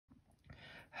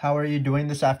How are you doing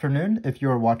this afternoon if you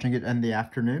are watching it in the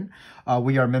afternoon?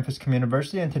 We are Memphis Community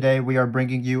University, and today we are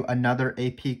bringing you another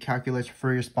AP Calculus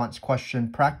free response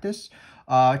question practice.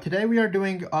 Today we are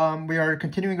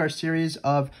continuing our series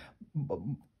of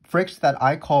FRQs that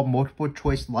I call multiple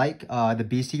choice like, the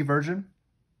BC version.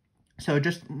 So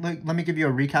just let me give you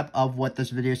a recap of what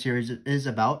this video series is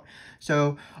about.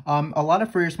 So a lot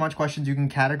of free response questions you can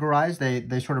categorize.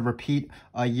 They sort of repeat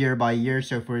year by year.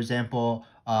 So for example,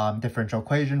 differential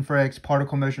equation FRQs,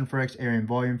 particle motion FRQs, area and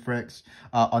volume FRQs.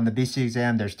 On the BC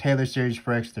exam, there's Taylor series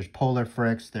FRQs, there's polar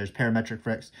FRQs, there's parametric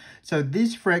FRQs. So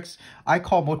these FRQs I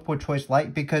call multiple choice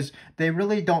like because they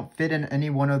really don't fit in any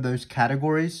one of those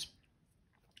categories.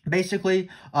 Basically,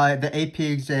 the AP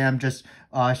exam just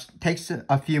takes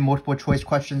a few multiple choice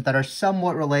questions that are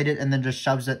somewhat related and then just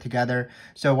shoves it together.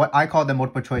 So what I call them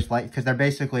multiple choice like, because they're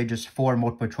basically just 4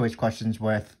 multiple choice questions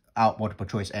without multiple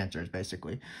choice answers,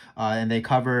 basically. And they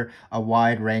cover a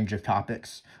wide range of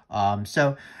topics.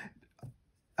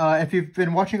 If you've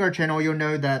been watching our channel, you'll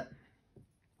know that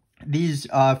these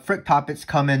FRQ topics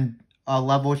come in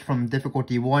levels from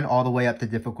difficulty 1 all the way up to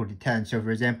difficulty 10. So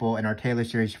for example, in our Taylor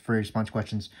series free response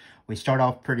questions, we start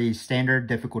off pretty standard,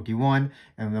 difficulty 1,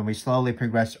 and then we slowly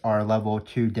progress our level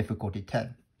to difficulty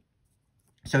 10.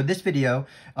 So this video,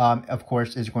 of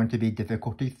course, is going to be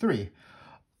difficulty 3.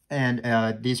 And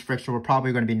these FRQs are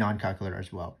probably going to be non-calculator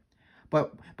as well.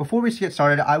 But before we get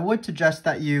started, I would suggest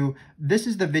that this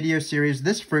is the video series.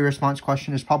 This free response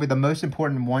question is probably the most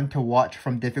important one to watch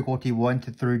from difficulty 1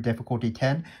 through difficulty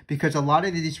 10, because a lot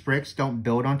of these FRQs don't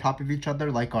build on top of each other,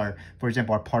 like for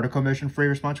example, our particle motion free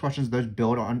response questions. Those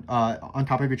build on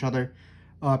top of each other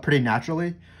pretty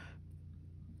naturally.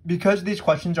 Because these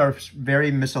questions are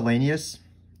very miscellaneous,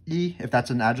 if that's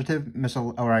an adjective,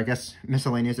 or I guess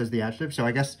miscellaneous is the adjective. So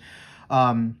I guess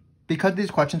because these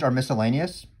questions are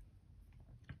miscellaneous,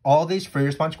 all these free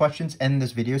response questions in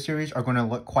this video series are going to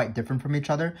look quite different from each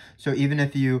other. So even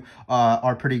if you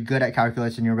are pretty good at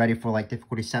calculus and you're ready for like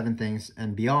difficulty 7 things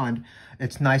and beyond,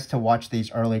 it's nice to watch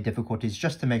these early difficulties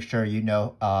just to make sure you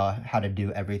know how to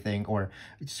do everything, or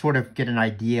sort of get an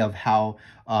idea of how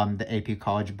the AP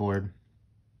College Board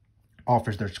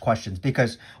offers their questions.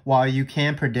 Because while you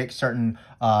can predict certain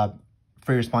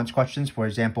free response questions, for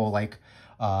example, like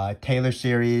Taylor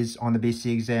series on the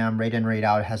BC exam, rate in, rate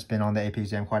out has been on the AP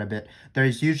exam quite a bit.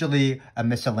 There's usually a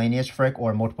miscellaneous FRQ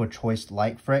or multiple choice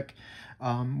like FRQ,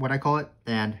 what I call it,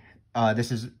 and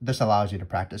this allows you to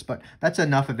practice. But that's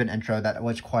enough of an intro. That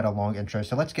was quite a long intro,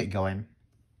 so let's get going.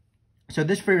 So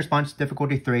this free response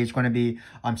difficulty 3 is going to be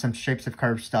some shapes of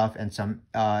curves stuff and some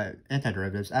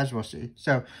antiderivatives, as we'll see.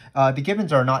 So the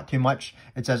givens are not too much.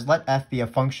 It says let f be a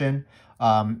function.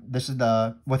 This is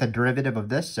with a derivative of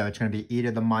this, so it's going to be e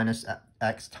to the minus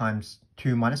x times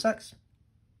 2 minus x.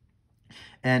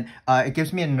 And it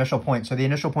gives me an initial point. So the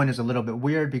initial point is a little bit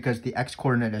weird because the x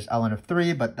coordinate is ln of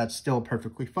 3, but that's still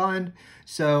perfectly fine.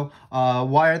 So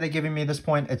why are they giving me this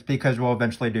point? It's because we'll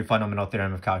eventually do fundamental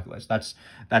theorem of calculus. That's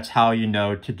how you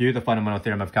know to do the fundamental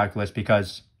theorem of calculus,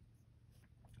 because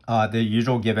the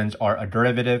usual givens are a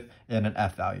derivative and an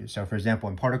f value. So for example,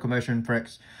 in particle motion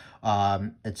FRQs,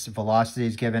 its velocity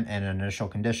is given and an initial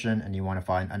condition, and you want to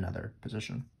find another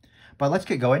position. But let's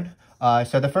get going.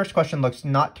 So the first question looks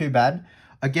not too bad.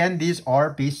 Again, these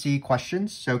are BC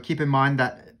questions, so keep in mind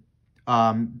that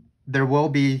there will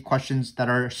be questions that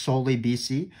are solely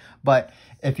BC. But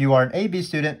if you are an AB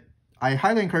student, I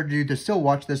highly encourage you to still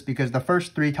watch this, because the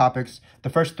first 3 topics, the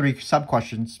first 3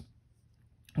 sub-questions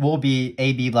will be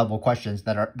AB level questions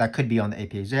that could be on the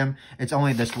AP exam. It's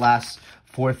only this last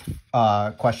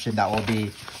 4th question that will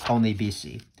be only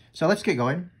BC. So let's get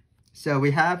going. So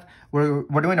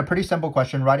we're doing a pretty simple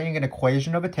question, writing an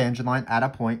equation of a tangent line at a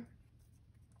point.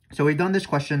 So we've done this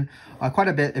question quite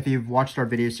a bit if you've watched our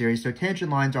video series. So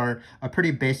tangent lines are a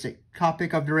pretty basic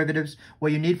topic of derivatives.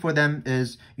 What you need for them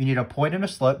is you need a point and a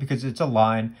slope because it's a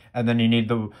line, and then you need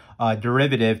the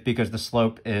derivative because the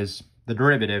slope is the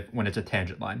derivative when it's a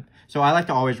tangent line. So I like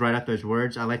to always write out those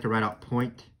words. I like to write out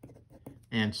point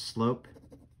and slope,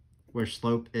 where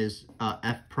slope is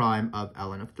f prime of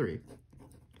ln of 3.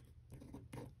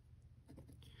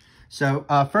 So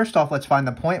first off, let's find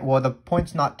the point. Well, the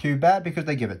point's not too bad because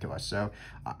they give it to us. So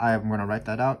I'm going to write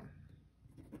that out.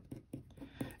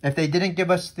 If they didn't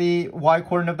give us the y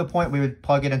coordinate of the point, we would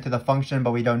plug it into the function,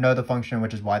 but we don't know the function,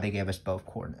 which is why they gave us both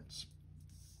coordinates.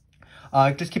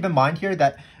 Just keep in mind here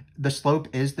that the slope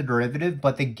is the derivative,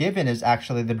 but the given is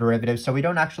actually the derivative, so we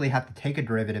don't actually have to take a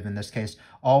derivative in this case.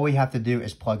 All we have to do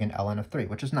is plug in ln of 3,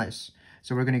 which is nice.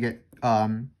 So we're going to get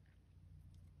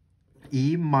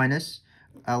e minus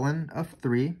ln of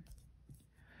 3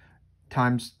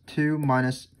 times 2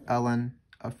 minus ln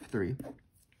of 3.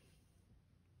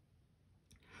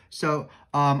 So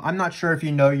I'm not sure if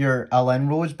you know your ln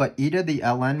rules, but e to the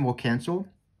ln will cancel.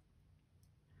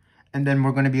 And then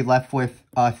we're going to be left with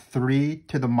 3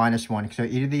 to the minus 1. So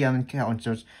e to the ln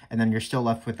cancels, and then you're still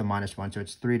left with the minus 1. So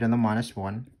it's 3 to the minus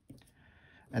 1.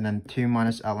 And then 2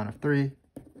 minus ln of 3.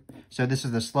 So this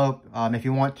is the slope. If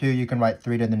you want to, you can write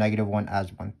 3 to the negative 1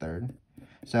 as 1/3.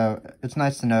 So it's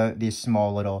nice to know these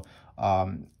small little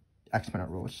exponent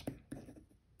rules.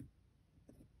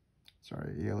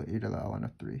 Sorry, e to the ln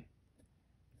of 3.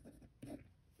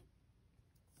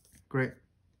 Great.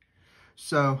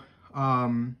 So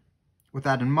with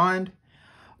that in mind,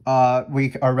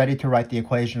 we are ready to write the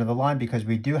equation of the line because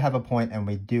we do have a point and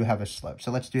we do have a slope.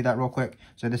 So let's do that real quick.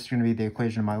 So this is going to be the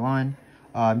equation of my line.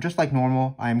 Just like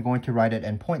normal, I am going to write it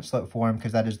in point slope form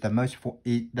because that is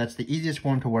that's the easiest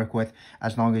form to work with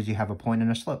as long as you have a point and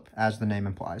a slope, as the name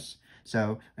implies.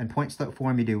 So in point slope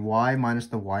form, you do y minus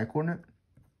the y coordinate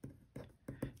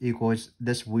equals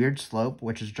this weird slope,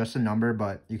 which is just a number,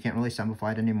 but you can't really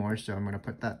simplify it anymore. So I'm going to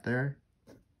put that there.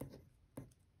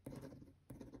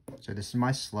 So this is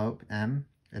my slope, m.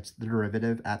 It's the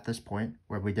derivative at this point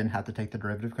where we didn't have to take the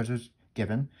derivative because it was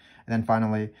given. And then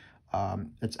finally,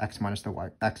 it's x minus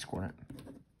the x coordinate.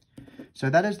 So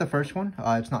that is the first one.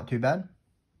 It's not too bad.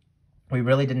 We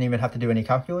really didn't even have to do any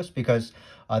calculus because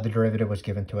the derivative was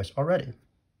given to us already.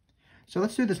 So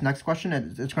let's do this next question.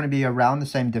 It's going to be around the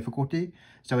same difficulty.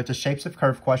 So it's a shapes of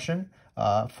curve question.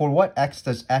 For what x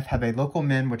does f have a local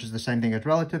min, which is the same thing as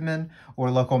relative min,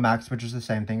 or local max, which is the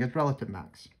same thing as relative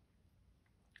max?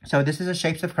 So this is a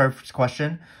shapes of curves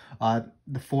question.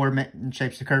 The 4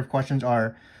 shapes of curve questions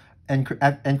are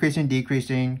increasing,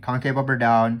 decreasing, concave up or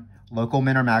down, local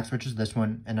min or max, which is this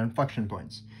one, and inflection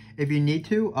points. If you need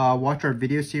to, watch our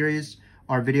video series,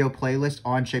 our video playlist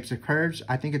on shapes of curves.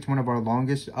 I think it's one of our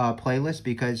longest playlists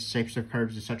because shapes of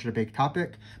curves is such a big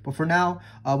topic. But for now,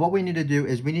 what we need to do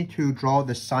is we need to draw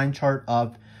the sign chart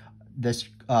of this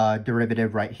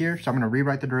derivative right here. So I'm going to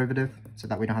rewrite the derivative so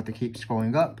that we don't have to keep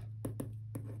scrolling up.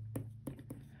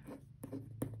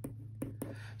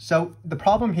 So the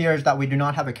problem here is that we do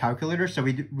not have a calculator, so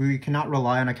we cannot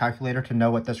rely on a calculator to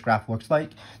know what this graph looks like,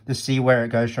 to see where it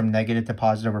goes from negative to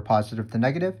positive or positive to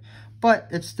negative, but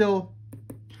it's still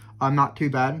not too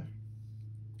bad.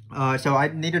 So I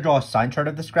need to draw a sign chart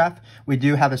of this graph. We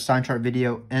do have a sign chart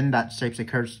video in that shapes of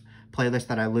curves playlist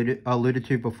that I alluded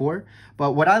to before,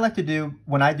 but what I like to do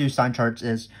when I do sign charts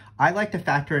is I like to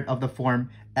factor it of the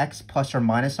form x plus or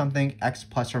minus something, x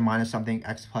plus or minus something,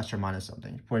 x plus or minus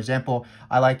something. For example,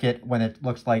 I like it when it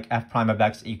looks like f prime of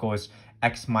x equals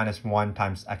x minus 1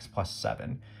 times x plus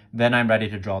 7. Then I'm ready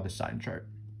to draw the sign chart.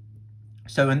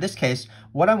 So in this case,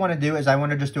 what I want to do is I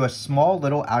want to just do a small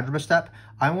little algebra step.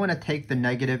 I want to take the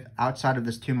negative outside of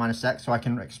this 2 minus x so I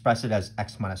can express it as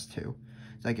x minus 2.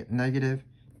 So I get negative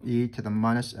e to the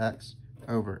minus x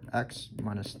over x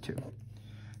minus 2.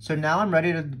 So now I'm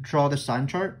ready to draw the sign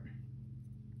chart.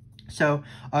 So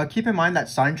keep in mind that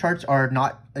sign charts are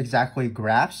not exactly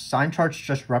graphs. Sign charts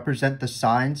just represent the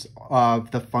signs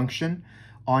of the function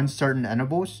on certain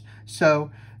intervals.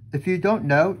 So if you don't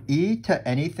know, e to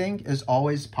anything is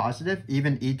always positive,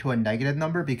 even e to a negative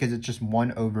number, because it's just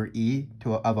 1 over e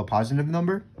of a positive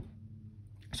number.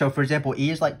 So for example, e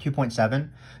is like 2.7.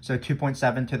 So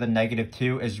 2.7 to the negative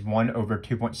 2 is 1 over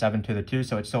 2.7 to the 2.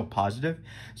 So it's still positive.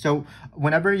 So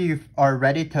whenever you are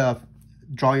ready to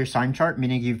draw your sign chart,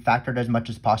 meaning you've factored as much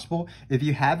as possible, if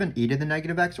you have an e to the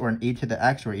negative x or an e to the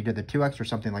x or e to the 2x or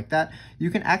something like that, you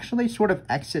can actually sort of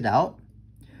x it out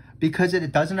because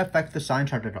it doesn't affect the sign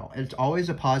chart at all. It's always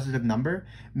a positive number,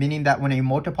 meaning that when you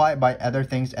multiply it by other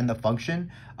things in the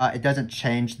function, it doesn't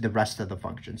change the rest of the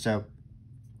function. So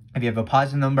if you have a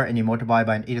positive number and you multiply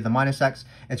by an e to the minus x,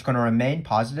 it's going to remain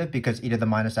positive because e to the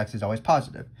minus x is always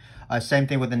positive. Same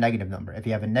thing with a negative number. If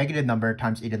you have a negative number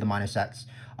times e to the minus x,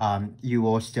 you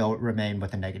will still remain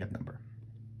with a negative number.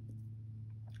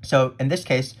 So in this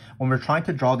case, when we're trying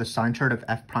to draw the sign chart of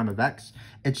f prime of x,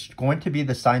 it's going to be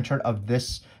the sign chart of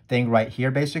this thing right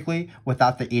here, basically,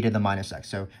 without the e to the minus x.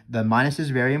 So the minus is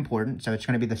very important. So it's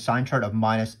going to be the sign chart of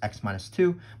minus x minus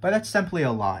 2, but that's simply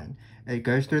a line. It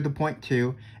goes through the point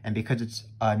 2, and because it's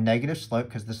a negative slope,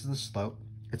 because this is the slope,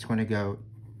 it's going to go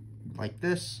like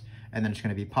this, and then it's going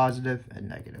to be positive and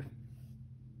negative.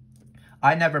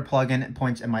 I never plug in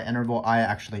points in my interval. I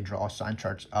actually draw sign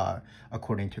charts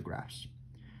according to graphs.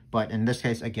 But in this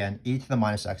case, again, e to the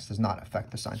minus x does not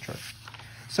affect the sign chart.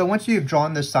 So once you've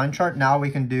drawn this sign chart, now we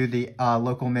can do the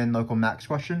local min, local max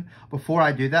question. Before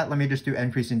I do that, let me just do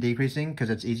increasing, decreasing, because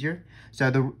it's easier.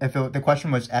 So if the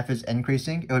question was f is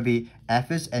increasing, it would be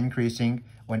f is increasing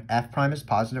when f prime is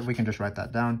positive. We can just write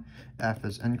that down. F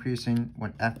is increasing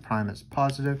when f prime is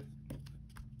positive,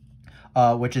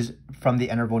 which is from the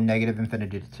interval negative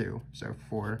infinity to 2. So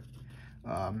for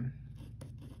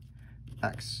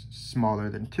x smaller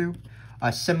than 2.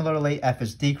 Similarly, f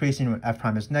is decreasing when f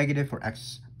prime is negative for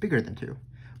x bigger than 2.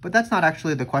 But that's not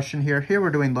actually the question here. Here we're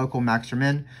doing local max or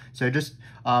min. So just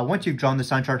once you've drawn the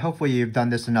sign chart, hopefully you've done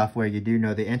this enough where you do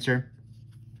know the answer.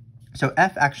 So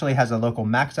f actually has a local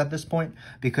max at this point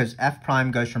because f prime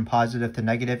goes from positive to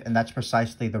negative, and that's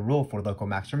precisely the rule for local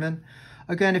max or min.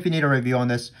 Again, if you need a review on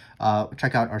this,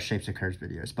 check out our shapes of curves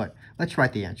videos. But let's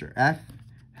write the answer. F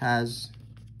has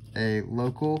a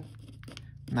local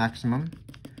maximum.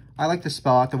 I like to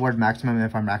spell out the word maximum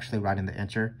if I'm actually writing the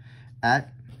answer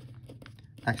at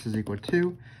x is equal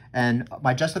to, and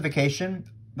my justification,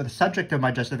 the subject of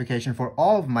my justification for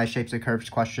all of my shapes of curves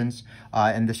questions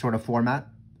in this sort of format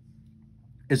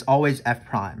is always f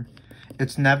prime.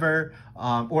 It's never,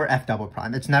 or f double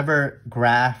prime. It's never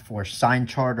graph or sign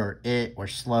chart or it or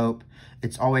slope.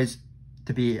 It's always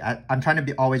to be, I'm trying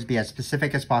to always be as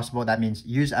specific as possible. That means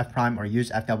use f prime or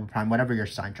use f double prime, whatever your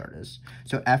sign chart is.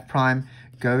 So f prime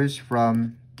goes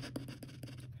from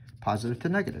positive to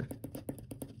negative.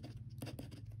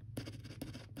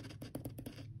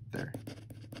 There.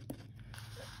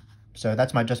 So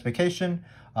that's my justification.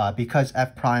 Because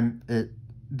f prime,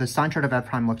 the sign chart of f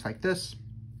prime looks like this.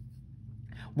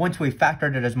 Once we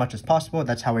factored it as much as possible,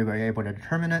 that's how we were able to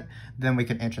determine it. Then we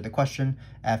can answer the question.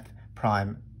 F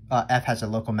has a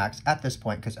local max at this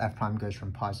point because f prime goes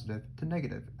from positive to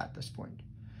negative at this point.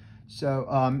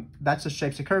 So that's the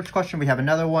shapes of curves question. We have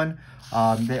another one.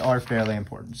 They are fairly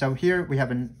important. So here we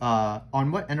have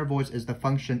on what intervals is the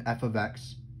function f of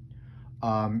x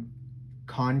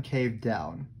concave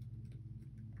down?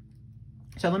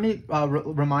 So let me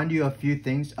remind you a few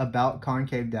things about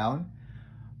concave down.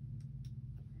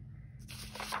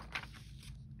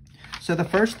 So the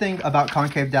first thing about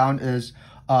concave down is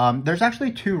there's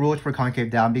actually two rules for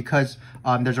concave down because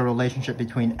there's a relationship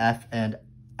between f and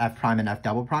f prime and f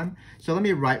double prime. So let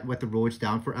me write what the rules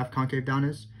down for f concave down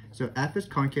is. So f is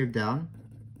concave down.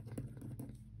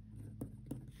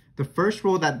 The first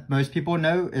rule that most people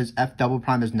know is f double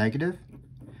prime is negative.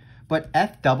 But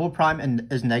f double prime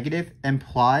is negative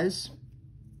implies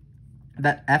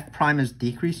that f prime is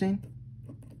decreasing.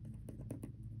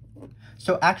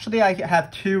 So actually I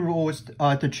have two rules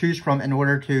to choose from in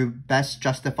order to best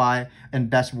justify and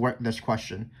best work this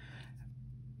question.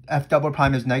 F double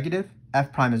prime is negative,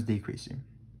 f prime is decreasing.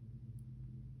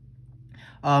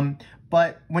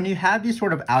 But when you have these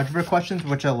sort of algebra questions,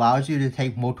 which allows you to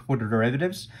take multiple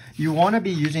derivatives, you want to be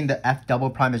using the f double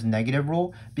prime is negative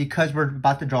rule because we're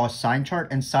about to draw a sign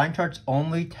chart, and sign charts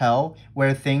only tell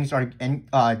where things are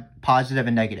positive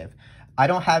and negative. I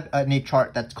don't have any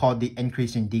chart that's called the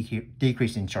increasing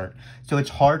decreasing chart. So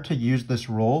it's hard to use this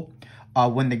rule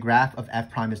when the graph of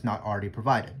f prime is not already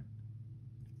provided.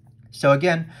 So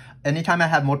again, anytime I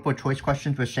have multiple choice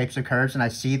questions with shapes of curves and I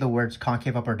see the words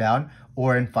concave up or down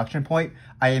or inflection point,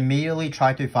 I immediately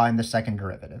try to find the second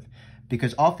derivative.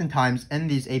 Because oftentimes in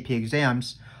these AP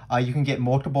exams, you can get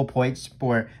multiple points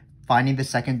for finding the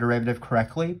second derivative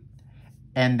correctly.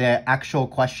 And the actual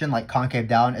question, like concave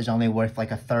down, is only worth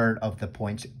like a third of the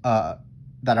points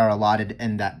that are allotted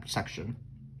in that section.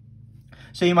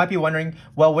 So you might be wondering,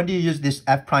 well, when do you use this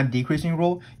f prime decreasing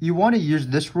rule? You want to use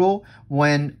this rule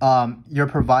when you're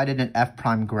provided an f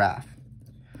prime graph.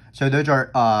 So those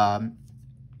are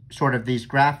sort of these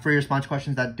graph free response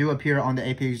questions that do appear on the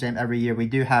AP exam every year. We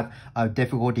do have a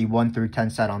difficulty 1 through 10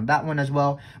 set on that one as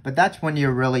well. But that's when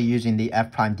you're really using the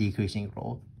f prime decreasing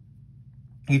rule.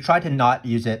 You try to not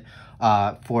use it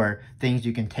for things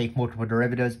you can take multiple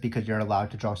derivatives because you're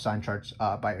allowed to draw sign charts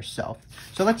by yourself.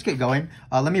 So let's get going.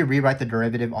 Let me rewrite the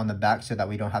derivative on the back so that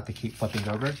we don't have to keep flipping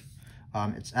over.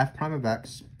 It's f prime of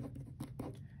x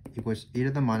equals e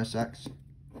to the minus x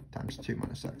times 2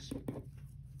 minus x.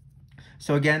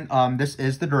 So again, this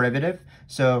is the derivative.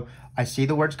 So I see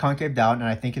the words concave down and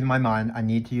I think in my mind, I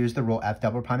need to use the rule f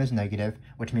double prime is negative,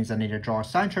 which means I need to draw a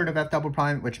sign chart of f double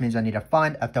prime, which means I need to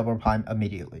find f double prime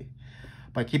immediately.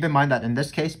 But keep in mind that in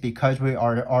this case, because we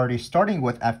are already starting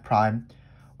with f prime,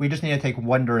 we just need to take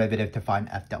one derivative to find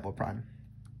f double prime.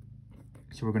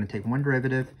 So we're going to take one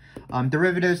derivative.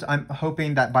 Derivatives, I'm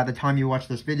hoping that by the time you watch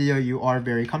this video, you are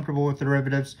very comfortable with the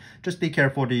derivatives. Just be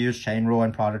careful to use chain rule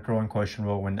and product rule and quotient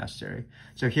rule when necessary.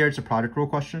 So here it's a product rule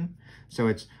question. So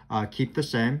it's keep the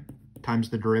same times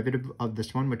the derivative of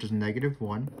this one, which is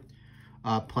 -1,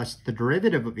 plus the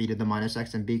derivative of e to the minus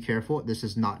x. And be careful, this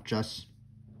is not just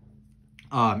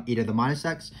e to the minus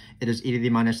x. It is e to the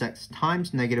minus x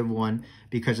times -1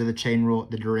 because of the chain rule,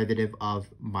 the derivative of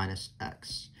minus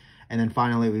x. And then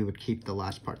finally, we would keep the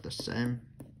last part the same.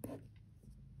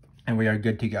 And we are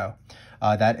good to go.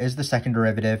 That is the second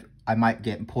derivative. I might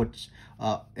get points.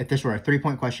 If this were a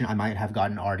 3-point question, I might have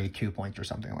gotten already 2 points or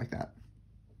something like that.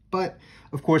 But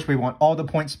of course, we want all the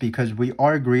points because we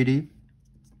are greedy.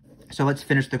 So let's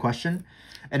finish the question.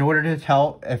 In order to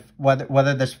tell if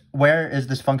where is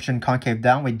this function concave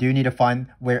down, we do need to find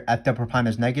where f double prime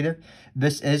is negative.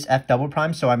 This is f double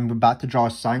prime, so I'm about to draw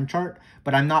a sign chart,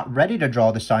 but I'm not ready to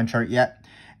draw the sign chart yet.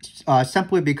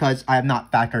 Simply because I have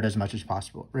not factored as much as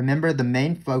possible. Remember, the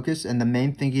main focus and the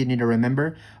main thing you need to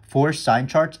remember for sign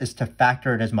charts is to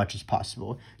factor it as much as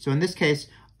possible. So in this case,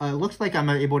 it looks like I'm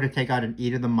able to take out an e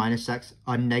to the minus x,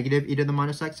 a negative e to the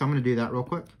minus x. So I'm going to do that real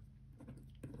quick.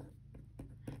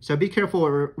 So be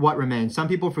careful what remains. Some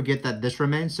people forget that this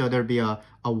remains, so there'd be a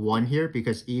 1 here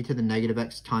because e to the negative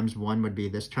x times 1 would be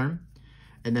this term.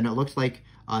 And then it looks like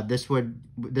this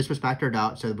was factored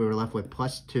out, so we were left with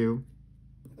plus 2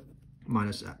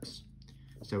 minus x.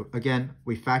 So again,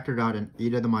 we factored out an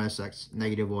e to the minus x,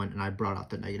 -1, and I brought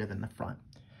out the negative in the front.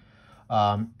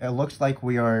 It looks like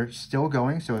we are still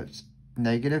going, so it's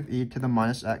negative e to the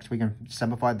minus x. We can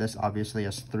simplify this obviously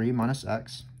as 3 minus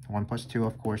x. 1 plus 2,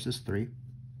 of course, is 3.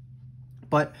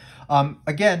 But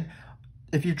again,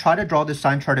 if you try to draw this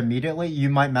sign chart immediately, you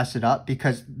might mess it up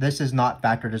because this is not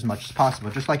factored as much as possible.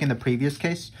 Just like in the previous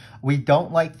case, we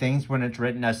don't like things when it's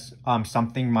written as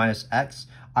something minus x.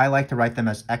 I like to write them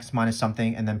as x minus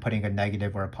something and then putting a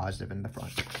negative or a positive in the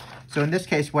front. So in this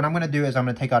case, what I'm going to do is I'm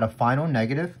going to take out a final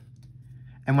negative.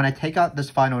 And when I take out this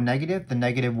final negative, the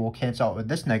negative will cancel out with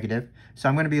this negative. So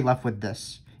I'm going to be left with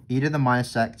this, e to the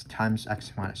minus x times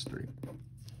x minus 3.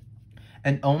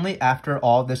 And only after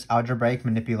all this algebraic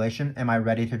manipulation am I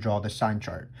ready to draw the sign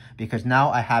chart, because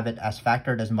now I have it as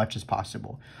factored as much as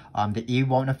possible. The e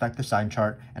won't affect the sign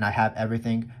chart, and I have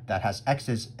everything that has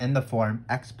x's in the form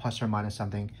x plus or minus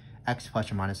something, x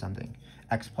plus or minus something,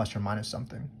 x plus or minus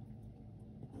something.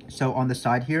 So on the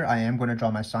side here, I am going to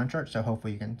draw my sign chart, so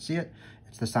hopefully you can see it.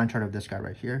 It's the sign chart of this guy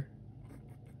right here.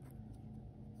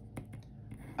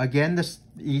 Again, this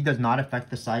e does not affect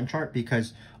the sign chart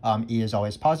because e is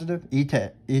always positive. E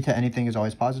to anything is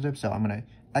always positive. So I'm going to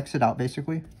X it out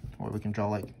basically, or we can draw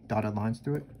like dotted lines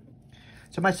through it.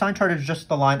 So my sign chart is just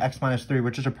the line x minus 3,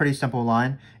 which is a pretty simple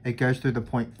line. It goes through the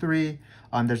point 3.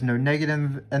 There's no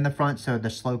negative in the front, so the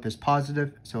slope is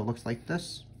positive. So it looks like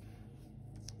this.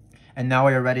 And now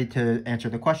we are ready to answer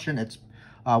the question. It's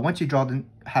once you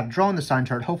have drawn the sign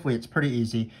chart, hopefully it's pretty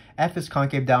easy. F is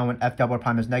concave down when f double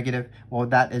prime is negative. Well,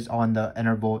 that is on the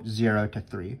interval 0 to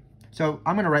 3. So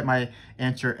I'm going to write my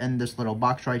answer in this little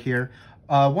box right here.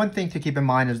 One thing to keep in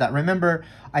mind is that, remember,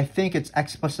 I think it's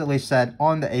explicitly said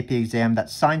on the AP exam that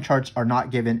sign charts are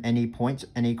not given any points,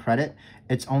 any credit.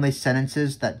 It's only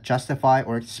sentences that justify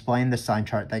or explain the sign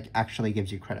chart that actually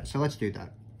gives you credit. So let's do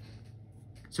that.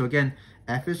 So again,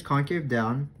 F is concave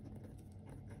down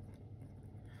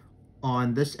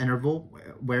on this interval.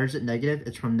 Where is it negative?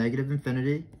 It's from negative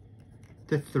infinity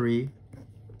to 3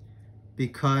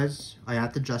 because I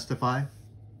have to justify.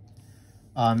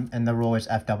 And the rule is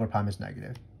f double prime is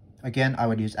negative. Again, I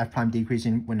would use f prime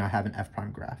decreasing when I have an f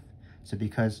prime graph. So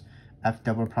because f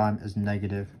double prime is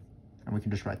negative, and we can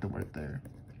just write the word there.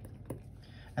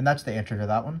 And that's the answer to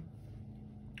that one.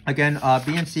 Again,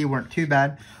 B and C weren't too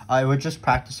bad. I was just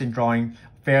practicing drawing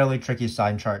fairly tricky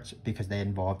sign charts because they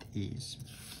involved e's.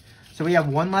 So we have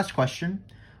one last question.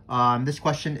 This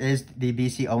question is the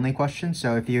BC only question.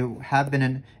 So if you have been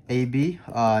in AB,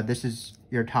 this is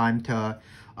your time to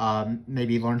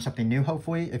maybe learn something new,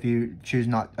 hopefully, if you choose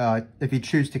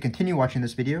to continue watching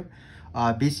this video.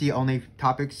 BC only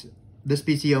topics, this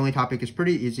BC only topic is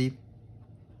pretty easy,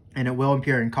 and it will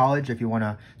appear in college if you want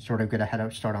to sort of get a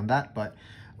head start on that. But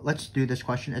let's do this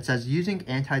question. It says, using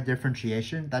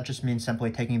anti-differentiation, that just means simply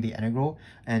taking the integral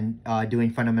and doing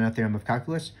fundamental theorem of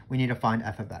calculus, we need to find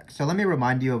f of x. So let me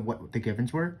remind you of what the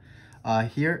givens were.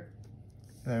 Here,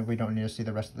 we don't need to see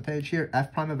the rest of the page here.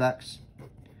 F prime of x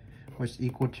was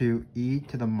equal to e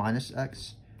to the minus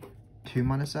x 2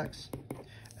 minus x.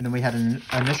 And then we had an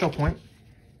initial point.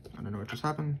 I don't know what just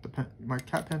happened. My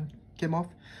cat pen came off.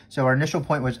 So our initial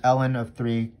point was ln of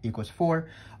 3 equals 4.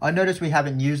 Notice we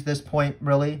haven't used this point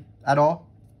really at all.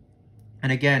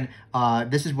 And again,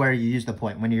 this is where you use the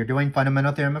point. When you're doing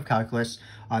fundamental theorem of calculus,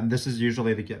 this is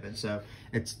usually the given. So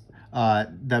it's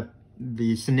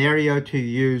the scenario to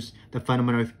use the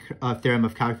fundamental theorem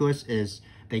of calculus is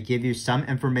they give you some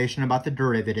information about the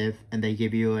derivative, and they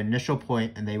give you an initial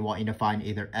point, and they want you to find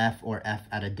either f or f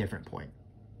at a different point.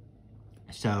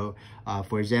 So,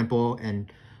 for example,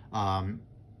 and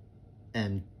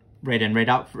rate in, rate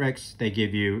out FRQs, they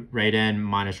give you rate in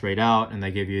minus rate out, and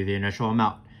they give you the initial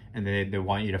amount, and they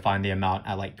want you to find the amount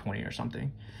at like 20 or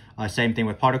something. Same thing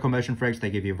with particle motion FRQs,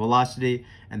 they give you velocity,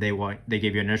 and they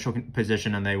give you initial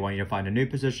position, and they want you to find a new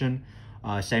position.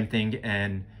 Same thing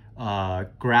in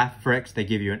graph FRQs, they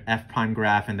give you an f prime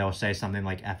graph, and they'll say something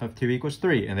like f of 2 equals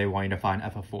 3, and they want you to find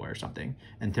f of 4 or something.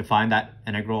 And to find that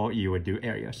integral, you would do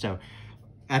area. So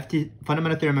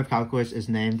fundamental theorem of calculus is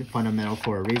named fundamental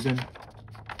for a reason.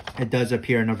 It does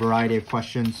appear in a variety of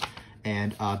questions,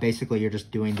 and basically you're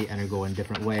just doing the integral in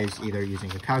different ways, either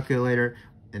using a calculator.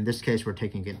 In this case, we're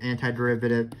taking an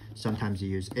antiderivative. Sometimes you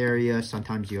use area.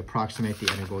 Sometimes you approximate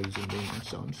the integral using Riemann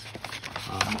sums.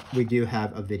 We do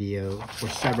have a video or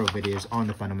several videos on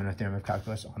the fundamental theorem of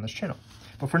calculus on this channel.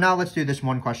 But for now, let's do this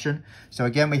one question. So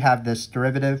again, we have this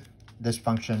derivative, this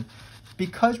function.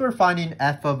 Because we're finding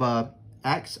f of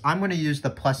x, I'm going to use the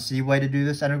plus c way to do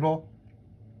this integral.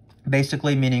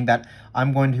 Basically meaning that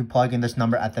I'm going to plug in this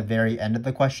number at the very end of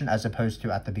the question as opposed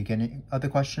to at the beginning of the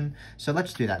question. So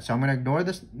let's do that. So I'm going to ignore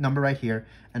this number right here,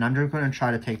 and I'm just going to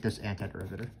try to take this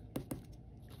antiderivative.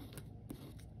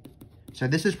 So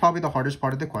this is probably the hardest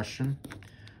part of the question,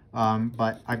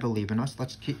 but I believe in us.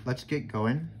 Let's get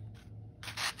going.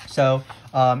 So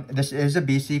this is a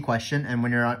BC question, and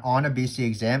when you're on a BC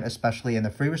exam, especially in the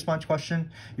free response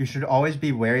question, you should always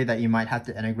be wary that you might have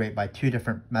to integrate by two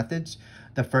different methods.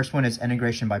 The first one is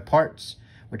integration by parts,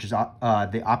 which is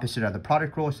the opposite of the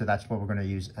product rule, so that's what we're going to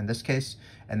use in this case.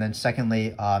 And then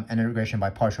secondly, integration by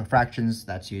partial fractions,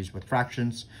 that's used with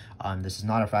fractions. This is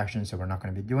not a fraction, so we're not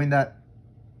going to be doing that.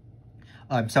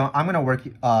 So I'm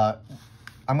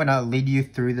going to lead you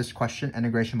through this question,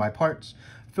 integration by parts.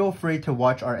 Feel free to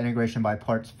watch our integration by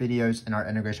parts videos and our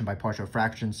integration by partial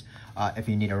fractions if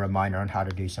you need a reminder on how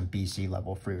to do some BC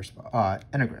level free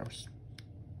integrals.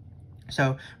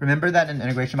 So remember that in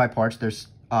integration by parts, there's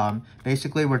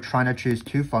basically we're trying to choose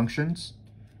two functions.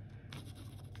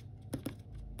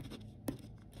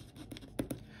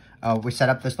 We set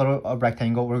up this little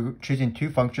rectangle. We're choosing two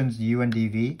functions, u and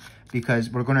dv, because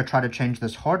we're going to try to change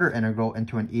this harder integral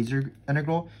into an easier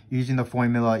integral using the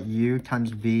formula u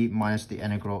times v minus the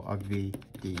integral of v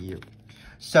du.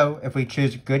 So if we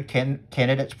choose good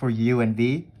candidates for u and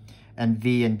v and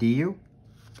du,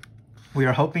 we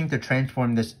are hoping to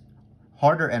transform this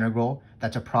harder integral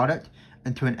that's a product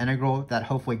into an integral that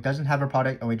hopefully doesn't have a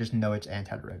product, and we just know it's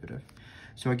antiderivative.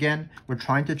 So again, we're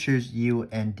trying to choose u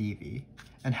and dv.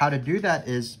 And how to do that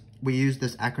is we use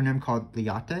this acronym called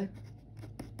LIATE.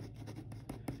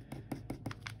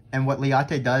 And what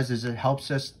LIATE does is it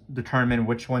helps us determine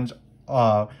which of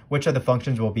the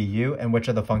functions will be u and which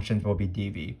of the functions will be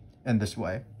dv in this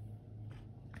way.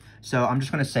 So I'm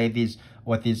just going to say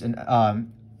what these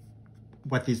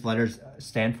letters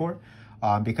stand for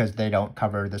because they don't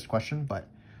cover this question, but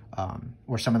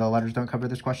or some of the letters don't cover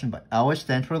this question. But L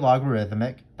stands for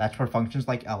logarithmic. That's for functions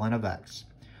like ln of x.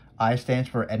 I stands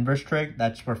for inverse trig.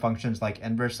 That's for functions like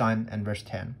inverse sine, inverse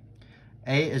tan.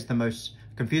 A is the most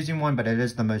confusing one, but it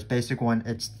is the most basic one.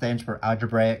 It stands for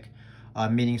algebraic,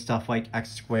 meaning stuff like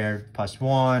x squared plus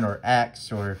 1 or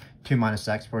x or 2 minus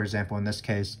x, for example, in this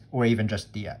case, or even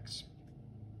just dx.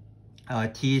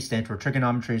 T stands for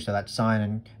trigonometry, so that's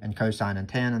sine and cosine and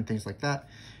tan and things like that.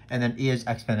 And then E is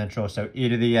exponential, so e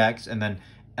to the x, and then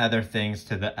other things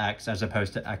to the x as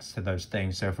opposed to x to those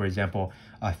things. So for example,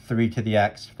 3 to the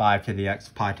x, 5 to the x,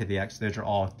 pi to the x, those are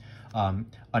all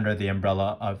under the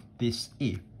umbrella of this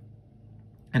E.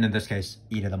 And in this case,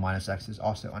 e to the minus x is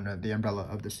also under the umbrella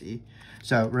of this E.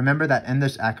 So remember that in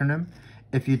this acronym,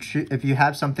 if you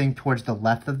have something towards the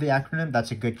left of the acronym,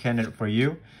 that's a good candidate for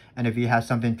u. And if you have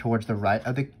something towards the right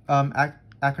of the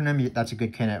acronym, that's a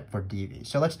good candidate for dv.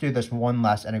 So let's do this one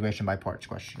last integration by parts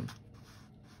question.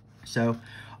 So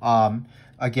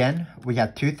again, we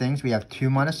have two things. We have 2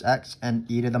 minus x and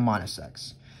e to the minus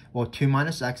x. Well, 2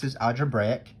 minus x is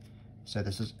algebraic. So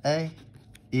this is a.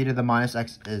 E to the minus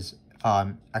x is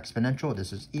exponential.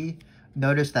 This is e.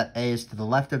 Notice that a is to the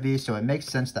left of e, so it makes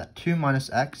sense that 2 minus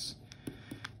x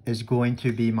is going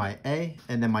to be my a,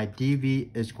 and then my dv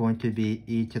is going to be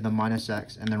e to the minus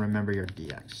x, and then remember your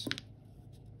dx.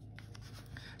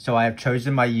 So I have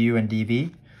chosen my u and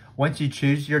dv. Once you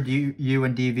choose your u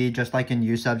and dv, just like in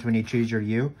u-subs when you choose your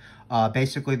u,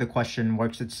 basically the question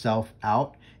works itself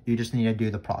out. You just need to do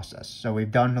the process. So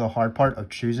we've done the hard part of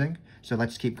choosing, so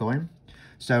let's keep going.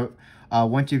 So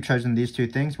once you've chosen these two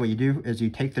things, what you do is you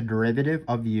take the derivative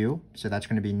of u, so that's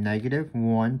going to be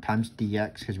 -1 times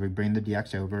dx, because we bring the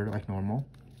dx over like normal.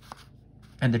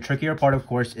 And the trickier part, of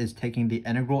course, is taking the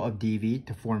integral of dv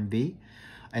to form v.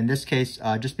 In this case,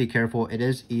 just be careful. It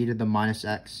is e to the minus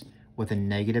x with a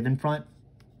negative in front,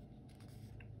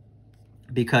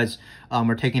 because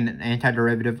we're taking an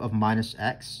antiderivative of minus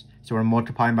x. So we're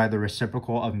multiplying by the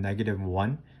reciprocal of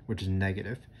 -1, which is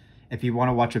negative. If you want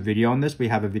to watch a video on this, we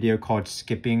have a video called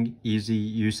Skipping Easy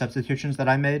U Substitutions that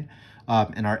I made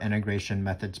in our integration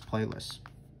methods playlist.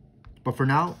 But for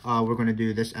now, we're going to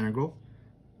do this integral.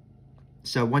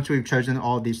 So once we've chosen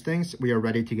all of these things, we are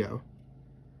ready to go.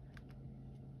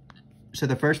 So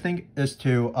the first thing is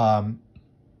to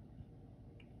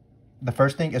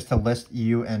list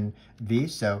u and v.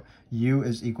 So u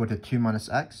is equal to 2 minus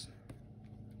x.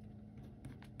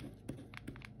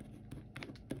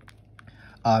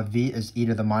 V is e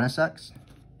to the minus x.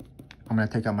 I'm going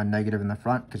to take out my negative in the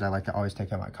front because I like to always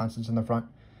take out my constants in the front.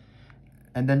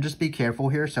 And then just be careful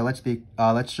here. So let's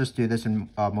just do this in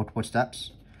multiple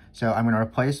steps. So I'm going to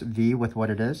replace v with what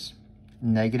it is,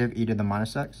 negative e to the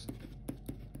minus x.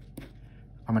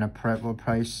 I'm going to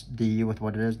replace du with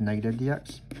what it is, negative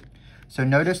dx. So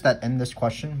notice that in this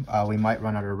question, we might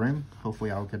run out of room.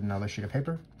 Hopefully I'll get another sheet of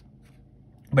paper.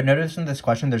 But notice in this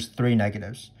question, there's 3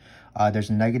 negatives. There's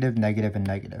negative, negative, and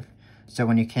negative. So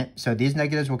when you can't, so these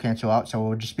negatives will cancel out. So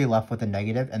we'll just be left with a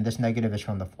negative, and this negative is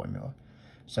from the formula.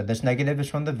 So this negative is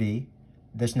from the v,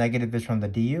 this negative is from the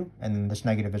du, and then this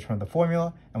negative is from the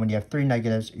formula. And when you have 3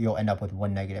 negatives, you'll end up with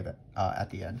 1 negative at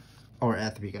the end, or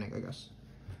at the beginning, I guess.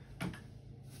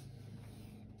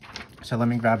 So let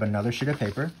me grab another sheet of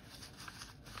paper.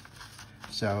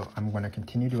 So I'm going to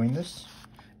continue doing this.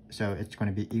 So it's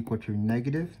going to be equal to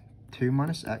negative 2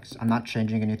 minus x. I'm not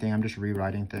changing anything. I'm just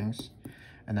rewriting things.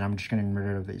 And then I'm just getting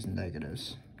rid of these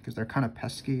negatives because they're kind of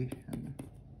pesky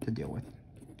to deal with.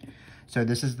 So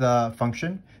this is the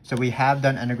function. So we have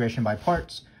done integration by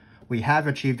parts. We have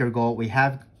achieved our goal. We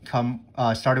have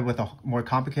started with a more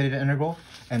complicated integral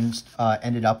and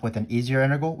ended up with an easier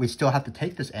integral. We still have to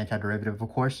take this antiderivative, of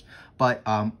course, but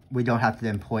we don't have to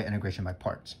employ integration by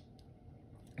parts.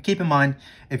 Keep in mind,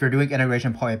 if you're doing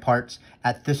integration by parts,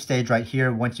 at this stage right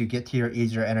here, once you get to your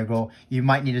easier integral, you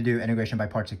might need to do integration by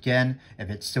parts again if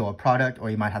it's still a product,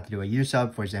 or you might have to do a u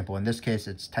sub. For example, in this case,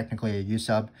 it's technically a u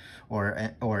sub or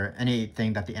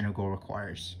anything that the integral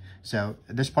requires. So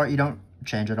this part you don't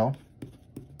change at all.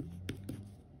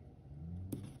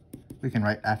 We can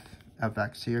write f of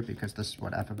x here because this is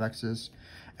what f of x is.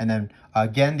 And then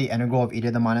again, the integral of e to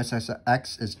the minus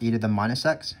x is e to the minus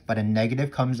x, but a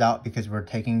negative comes out because we're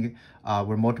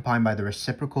multiplying by the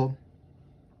reciprocal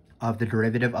of the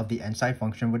derivative of the inside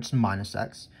function, which is minus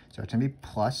x. So it's gonna be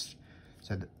plus.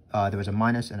 So there was a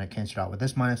minus and it canceled out with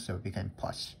this minus, so it became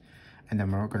plus. And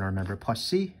then we're gonna remember plus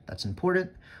c, that's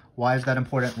important. Why is that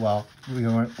important? Well,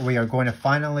 we are going to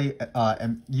finally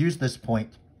use this point,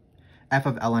 f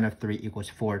of ln of 3 equals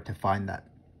 4, to find that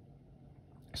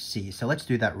c. So let's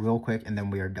do that real quick and then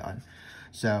we are done.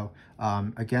 So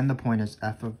again, the point is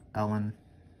f of ln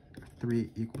of 3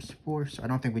 equals 4. So I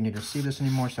don't think we need to see this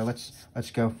anymore. So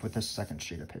let's go with this second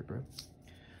sheet of paper.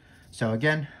 So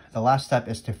again, the last step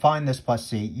is to find this plus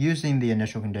c using the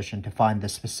initial condition to find the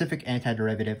specific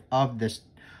antiderivative of this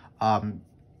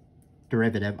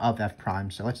derivative of f prime.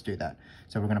 So let's do that.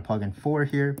 So we're going to plug in 4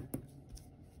 here.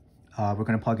 We're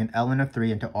going to plug in ln of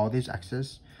 3 into all these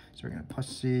x's. So we're going to plus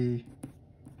c.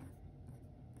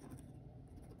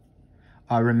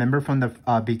 Remember from the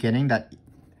beginning that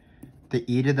the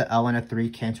e to the ln of 3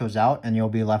 cancels out, and you'll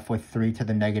be left with 3 to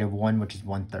the negative 1, which is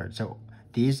 1/3. So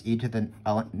these e to the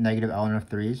negative ln of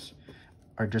 3's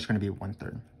are just going to be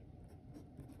 1/3.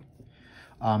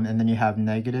 And then you have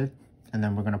negative, and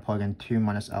then we're going to plug in 2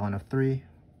 minus ln of 3.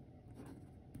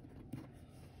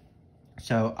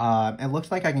 So it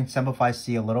looks like I can simplify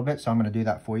c a little bit, so I'm going to do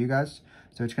that for you guys.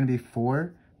 So it's going to be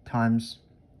 4 times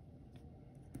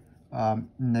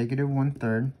negative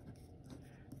 1/3,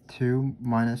 2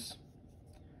 minus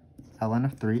ln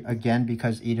of 3, again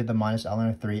because e to the minus ln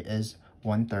of 3 is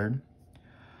 1/3,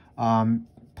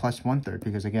 plus 1/3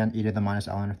 because again e to the minus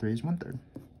ln of 3 is 1/3.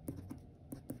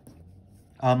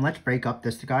 Let's break up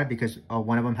this guy because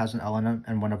one of them has an ln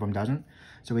and one of them doesn't.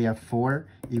 So we have 4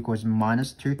 equals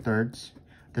minus 2/3.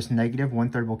 This negative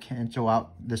 1/3 will cancel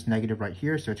out this negative right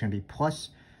here, so it's going to be plus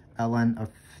ln of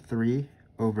 3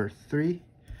 over 3.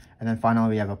 And then finally,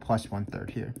 we have a plus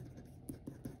 1/3 here.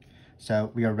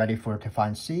 So we are ready to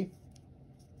find c.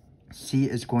 C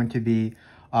is going to be,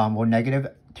 well, negative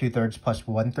 2/3 plus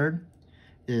 1/3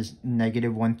 is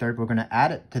negative 1/3. We're going to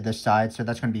add it to this side. So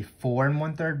that's going to be 4 and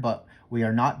 1/3, but we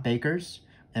are not bakers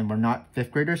and we're not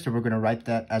 5th graders. So we're going to write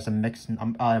that as a mixed,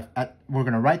 we're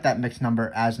going to write that mixed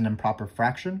number as an improper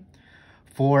fraction.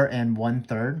 4 and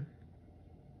 1/3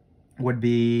 would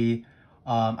be,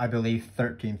 I believe,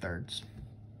 13/3.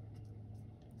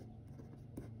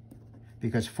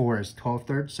 because 4 is 12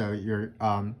 thirds, so you're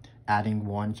adding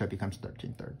 1, so it becomes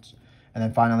 13 thirds. And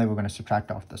then finally, we're going to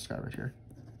subtract off this guy right here.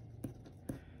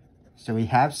 So we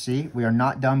have C. We are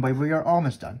not done, but we are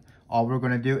almost done. All we're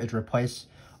going to do is replace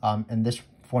in this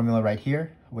formula right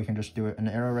here. We can just do an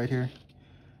arrow right here.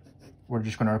 We're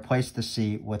just going to replace the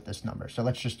C with this number. So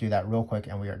let's just do that real quick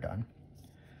and we are done.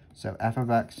 So f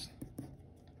of x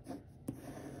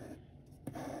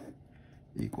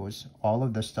equals all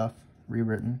of this stuff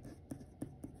rewritten.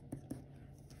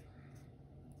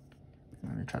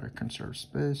 Let me try to conserve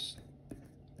space.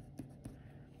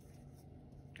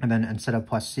 And then instead of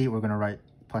plus C, we're going to write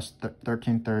plus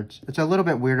 13 thirds. It's a little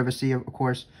bit weird of a C, of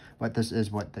course, but this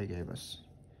is what they gave us.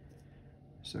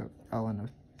 So ln of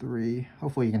 3.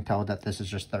 Hopefully you can tell that this is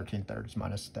just 13 thirds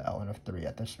minus the ln of 3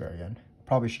 at this very end.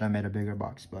 Probably should have made a bigger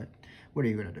box, but what are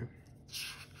you going to do?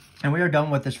 And we are done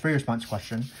with this free response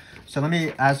question. So let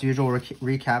me, as usual,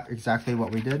 recap exactly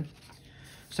what we did.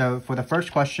 So for the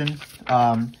first question,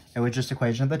 it was just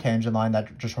equation of the tangent line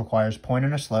that just requires point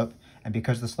and a slope. And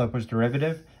because the slope was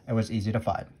derivative, it was easy to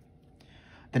find.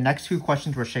 The next two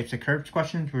questions were shapes of curves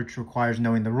questions, which requires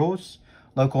knowing the rules.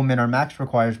 Local min or max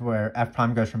requires where f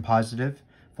prime goes from positive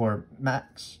for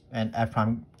max and f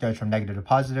prime goes from negative to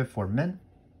positive for min.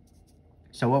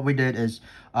 So what we did is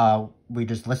we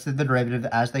just listed the derivative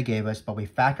as they gave us, but we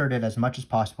factored it as much as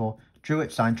possible, drew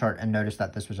its sign chart, and noticed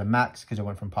that this was a max because it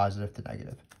went from positive to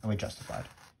negative, and we justified.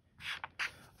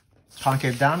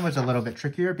 Concave down was a little bit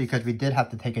trickier because we did have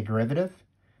to take a derivative.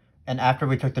 And after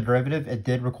we took the derivative, it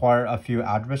did require a few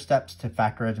algebra steps to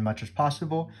factor as much as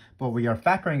possible, but we are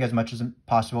factoring as much as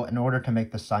possible in order to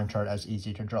make the sign chart as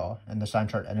easy to draw. And the sign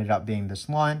chart ended up being this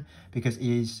line because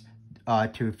ease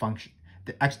to function,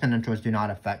 the exponentials do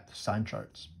not affect sign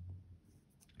charts.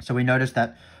 So we noticed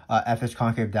that f is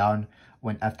concave down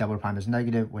when f double prime is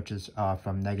negative, which is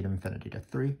from negative infinity to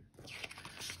 3.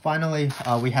 Finally,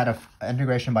 we had an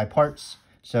integration by parts.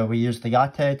 So we used the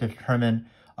yate to determine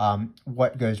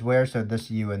what goes where. So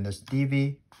this u and this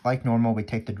dv. Like normal, we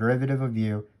take the derivative of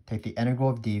u, take the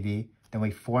integral of dv, then we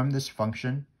form this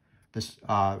function, this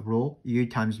rule, u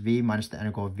times v minus the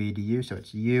integral of v du. So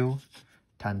it's u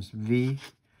times v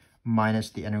minus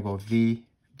the integral of v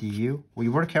du. We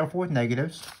were careful with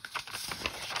negatives,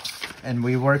 and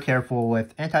we were careful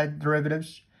with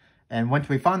antiderivatives. And once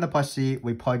we found the plus c,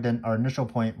 we plugged in our initial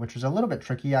point, which was a little bit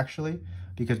tricky actually,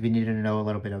 because we needed to know a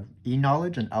little bit of E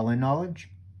knowledge and LN knowledge.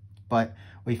 But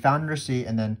we found our c,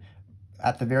 and then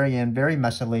at the very end, very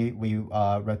messily, we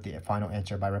wrote the final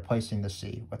answer by replacing the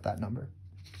c with that number.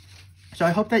 So I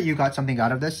hope that you got something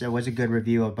out of this. It was a good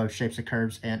review of both shapes of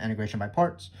curves and integration by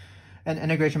parts. And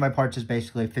integration by parts is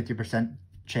basically 50%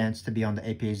 chance to be on the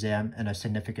AP exam in a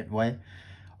significant way.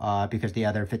 Because the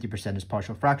other 50% is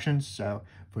partial fractions. So,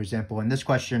 for example, in this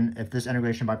question, if this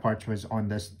integration by parts was on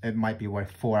this, it might be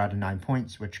worth 4 out of 9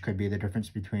 points, which could be the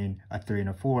difference between a 3 and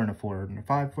a 4 and a 4 and a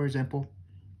 5, for example.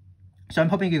 So I'm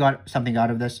hoping you got something out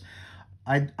of this.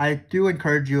 I do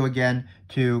encourage you again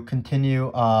to continue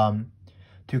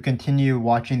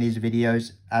watching these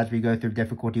videos as we go through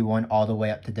difficulty 1 all the way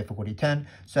up to difficulty 10,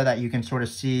 so that you can sort of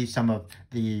see some of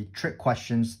the trick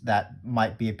questions that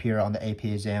might appear on the AP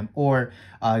exam, or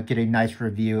get a nice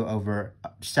review over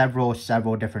several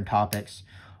different topics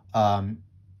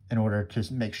in order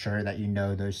to make sure that you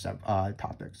know those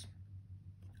topics.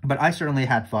 But I certainly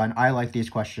had fun. I like these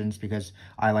questions because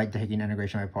I like taking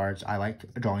integration by parts. I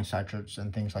like drawing side charts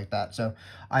and things like that. So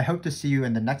I hope to see you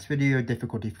in the next video,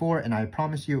 difficulty 4, and I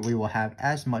promise you we will have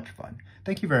as much fun.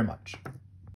 Thank you very much.